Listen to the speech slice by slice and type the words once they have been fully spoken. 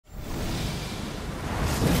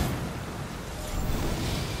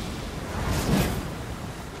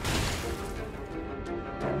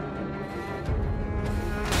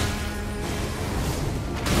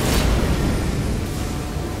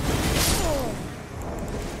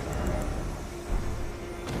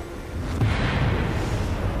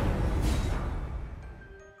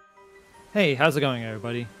Hey, how's it going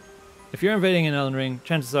everybody? If you're invading an Elden Ring,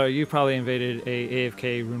 chances are you've probably invaded a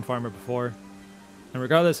AFK rune farmer before. And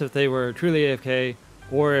regardless if they were truly AFK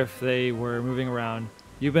or if they were moving around,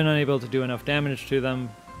 you've been unable to do enough damage to them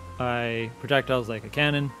by projectiles like a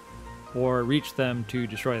cannon or reach them to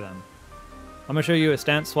destroy them. I'm going to show you a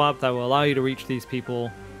stance swap that will allow you to reach these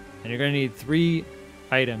people, and you're going to need 3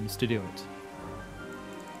 items to do it.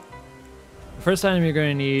 The first item you're going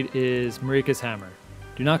to need is Marika's Hammer.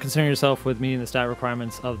 Do not concern yourself with meeting the stat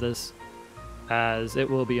requirements of this, as it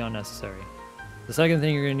will be unnecessary. The second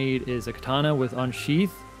thing you're going to need is a katana with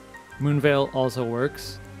unsheath. Moonveil also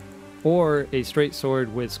works, or a straight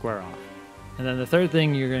sword with square off. And then the third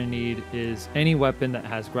thing you're going to need is any weapon that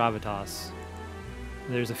has gravitas.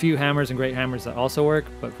 There's a few hammers and great hammers that also work,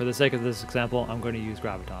 but for the sake of this example, I'm going to use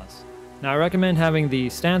gravitas. Now I recommend having the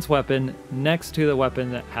stance weapon next to the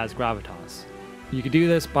weapon that has gravitas. You could do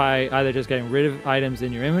this by either just getting rid of items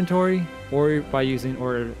in your inventory or by using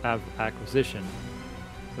order of acquisition.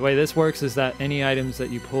 The way this works is that any items that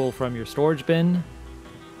you pull from your storage bin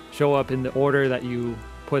show up in the order that you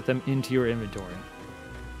put them into your inventory.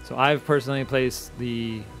 So I've personally placed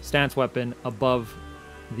the stance weapon above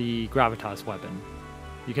the gravitas weapon.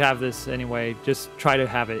 You can have this anyway, just try to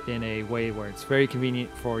have it in a way where it's very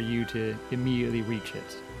convenient for you to immediately reach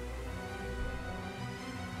it.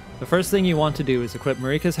 The first thing you want to do is equip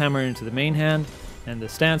Marika's Hammer into the main hand and the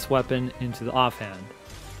stance weapon into the offhand.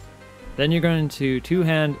 Then you're going to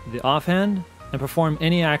two-hand the offhand and perform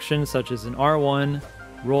any action such as an R1,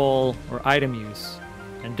 roll, or item use.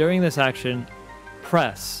 And during this action,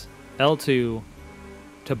 press L2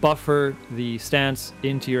 to buffer the stance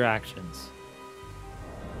into your actions.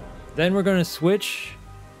 Then we're going to switch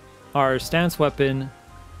our stance weapon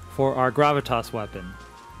for our gravitas weapon.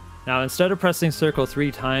 Now instead of pressing circle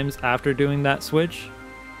 3 times after doing that switch,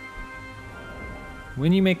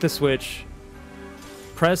 when you make the switch,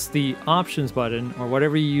 press the options button or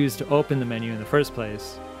whatever you use to open the menu in the first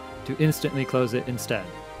place to instantly close it instead.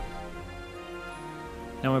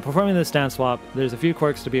 Now when performing this stance swap, there's a few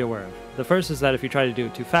quirks to be aware of. The first is that if you try to do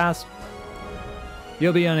it too fast,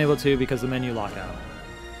 you'll be unable to because of the menu lockout.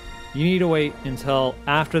 You need to wait until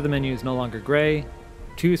after the menu is no longer gray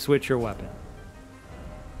to switch your weapon.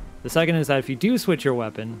 The second is that if you do switch your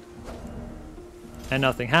weapon and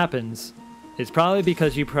nothing happens, it's probably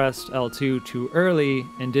because you pressed L2 too early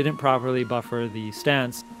and didn't properly buffer the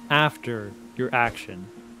stance after your action.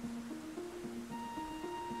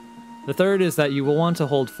 The third is that you will want to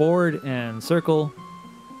hold forward and circle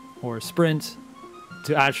or sprint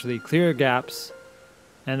to actually clear gaps,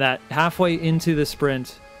 and that halfway into the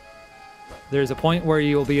sprint there's a point where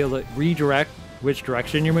you will be able to redirect which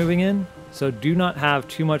direction you're moving in, so do not have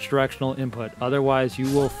too much directional input, otherwise you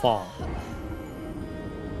will fall.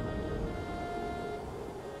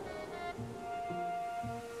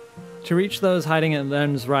 To reach those hiding at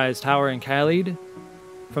Lem's Rise Tower in Khalid,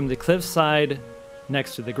 from the cliff side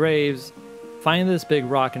next to the graves, find this big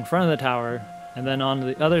rock in front of the tower, and then on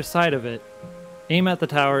the other side of it, aim at the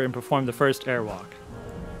tower and perform the first airwalk.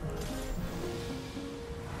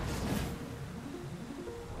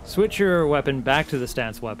 Switch your weapon back to the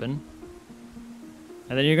stance weapon,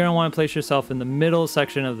 and then you're going to want to place yourself in the middle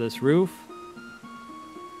section of this roof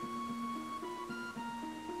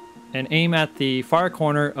and aim at the far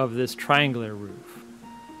corner of this triangular roof.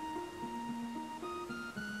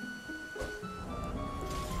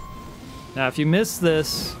 Now if you miss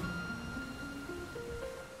this,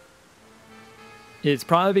 it's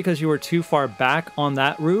probably because you were too far back on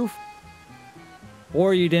that roof,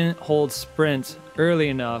 or you didn't hold sprint early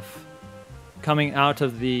enough coming out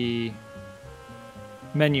of the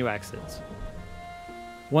menu exits.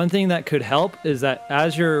 One thing that could help is that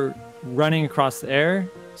as you're running across the air,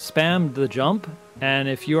 spam the jump, and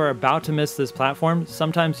if you are about to miss this platform,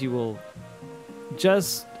 sometimes you will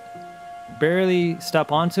just barely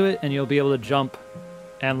step onto it and you'll be able to jump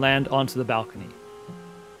and land onto the balcony.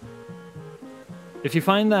 If you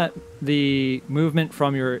find that the movement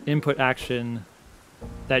from your input action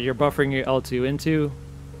that you're buffering your L2 into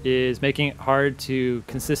is making it hard to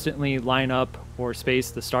consistently line up or space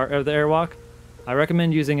the start of the airwalk, I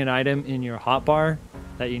recommend using an item in your hotbar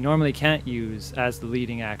that you normally can't use as the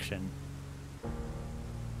leading action.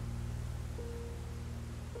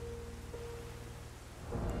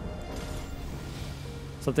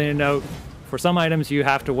 Something to note, for some items you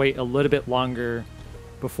have to wait a little bit longer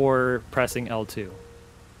before pressing L2.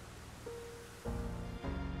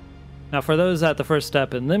 Now for those at the first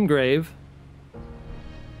step in Limgrave,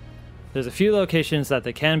 there's a few locations that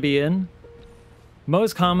they can be in.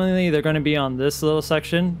 Most commonly they're going to be on this little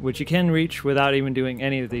section, which you can reach without even doing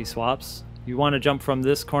any of these swaps. you want to jump from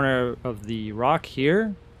this corner of the rock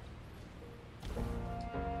here.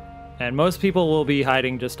 And most people will be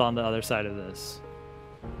hiding just on the other side of this.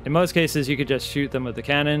 In most cases, you could just shoot them with the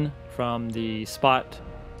cannon from the spot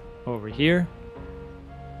over here.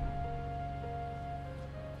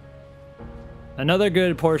 Another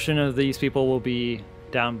good portion of these people will be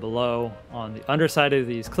down below on the underside of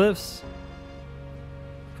these cliffs.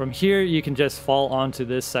 From here, you can just fall onto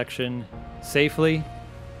this section safely.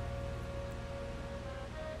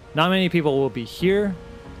 Not many people will be here,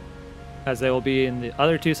 as they will be in the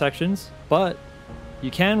other two sections, but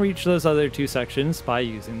you can reach those other two sections by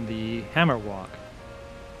using the hammer walk.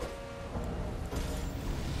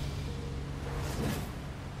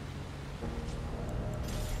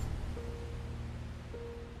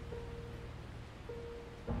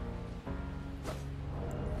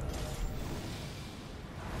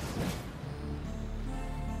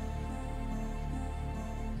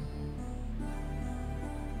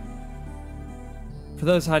 For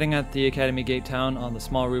those hiding at the Academy Gate Town on the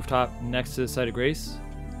small rooftop next to the Site of Grace,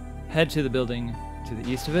 head to the building to the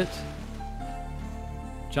east of it,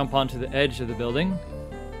 jump onto the edge of the building.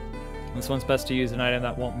 This one's best to use an item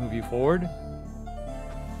that won't move you forward.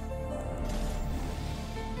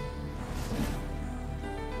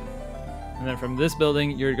 And then from this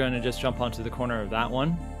building, you're going to just jump onto the corner of that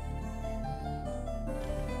one.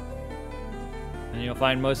 And you'll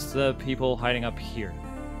find most of the people hiding up here.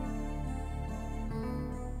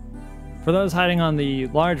 For those hiding on the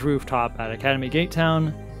large rooftop at Academy Gate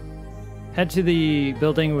Town, head to the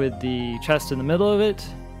building with the chest in the middle of it,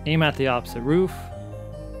 aim at the opposite roof.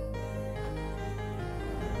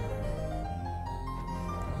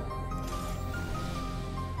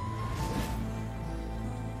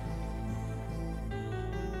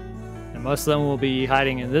 And most of them will be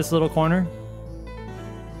hiding in this little corner.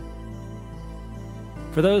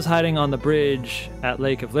 For those hiding on the bridge at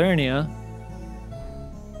Lake of Liurnia,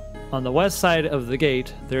 on the west side of the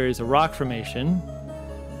gate, there is a rock formation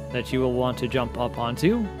that you will want to jump up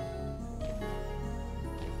onto.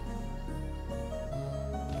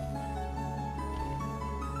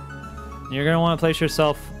 You're going to want to place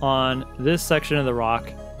yourself on this section of the rock,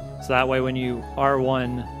 so that way when you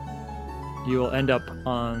R1, you will end up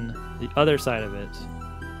on the other side of it.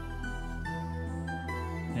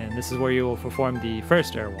 And this is where you will perform the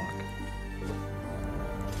first airwalk.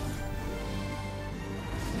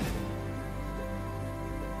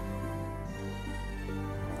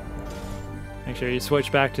 Make sure you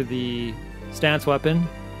switch back to the stance weapon.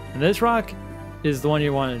 And this rock is the one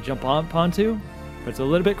you want to jump up onto, but it's a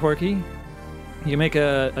little bit quirky. You make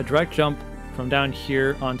a direct jump from down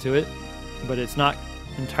here onto it, but it's not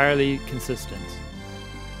entirely consistent.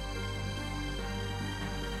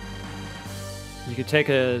 You could take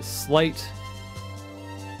a slight...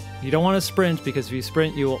 You don't want to sprint, because if you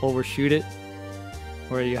sprint you will overshoot it,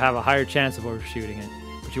 or you have a higher chance of overshooting it.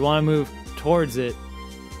 But you want to move towards it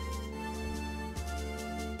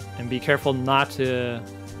and be careful not to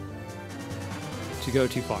go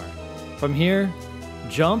too far. From here,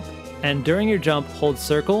 jump, and during your jump, hold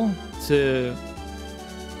circle to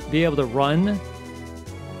be able to run.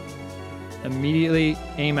 Immediately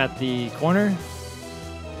aim at the corner,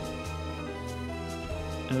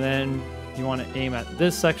 and then you want to aim at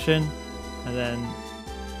this section, and then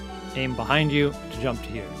aim behind you to jump to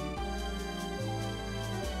here.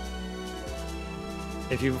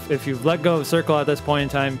 If you've let go of circle at this point in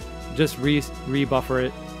time, just re-buffer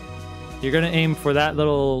it. You're going to aim for that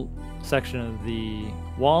little section of the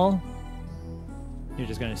wall. You're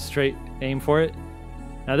just going to straight aim for it.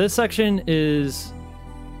 Now this section is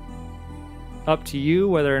up to you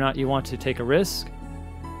whether or not you want to take a risk.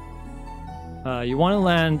 You want to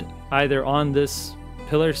land either on this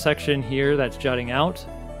pillar section here that's jutting out,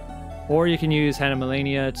 or you can use Hand of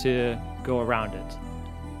Melania to go around it.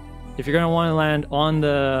 If you're going to want to land on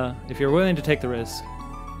the... If you're willing to take the risk,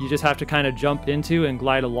 you just have to kind of jump into and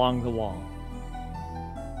glide along the wall.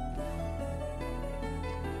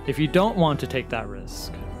 If you don't want to take that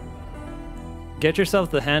risk, get yourself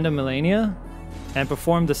the Hand of Melania and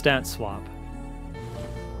perform the stance swap.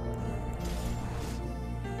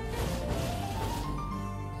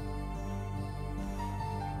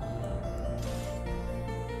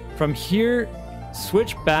 From here,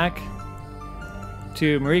 switch back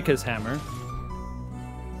to Marika's hammer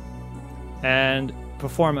and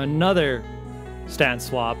perform another stance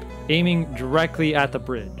swap, aiming directly at the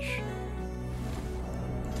bridge.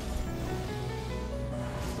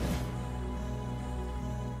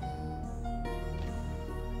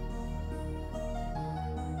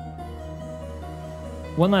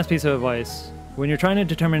 One last piece of advice. When you're trying to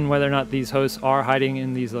determine whether or not these hosts are hiding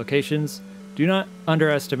in these locations, Do not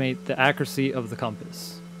underestimate the accuracy of the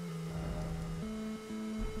compass.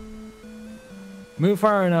 Move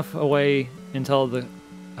far enough away until the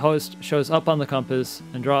host shows up on the compass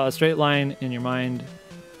and draw a straight line in your mind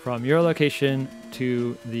from your location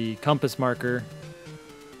to the compass marker.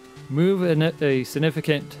 Move a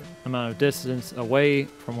significant amount of distance away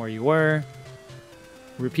from where you were.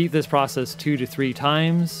 Repeat this process 2 to 3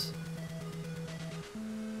 times.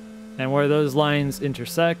 And where those lines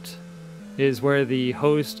intersect is where the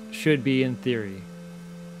host should be in theory.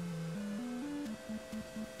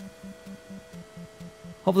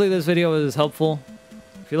 Hopefully this video was helpful.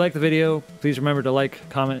 If you like the video, please remember to like,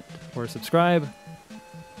 comment, or subscribe.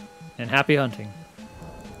 And happy hunting.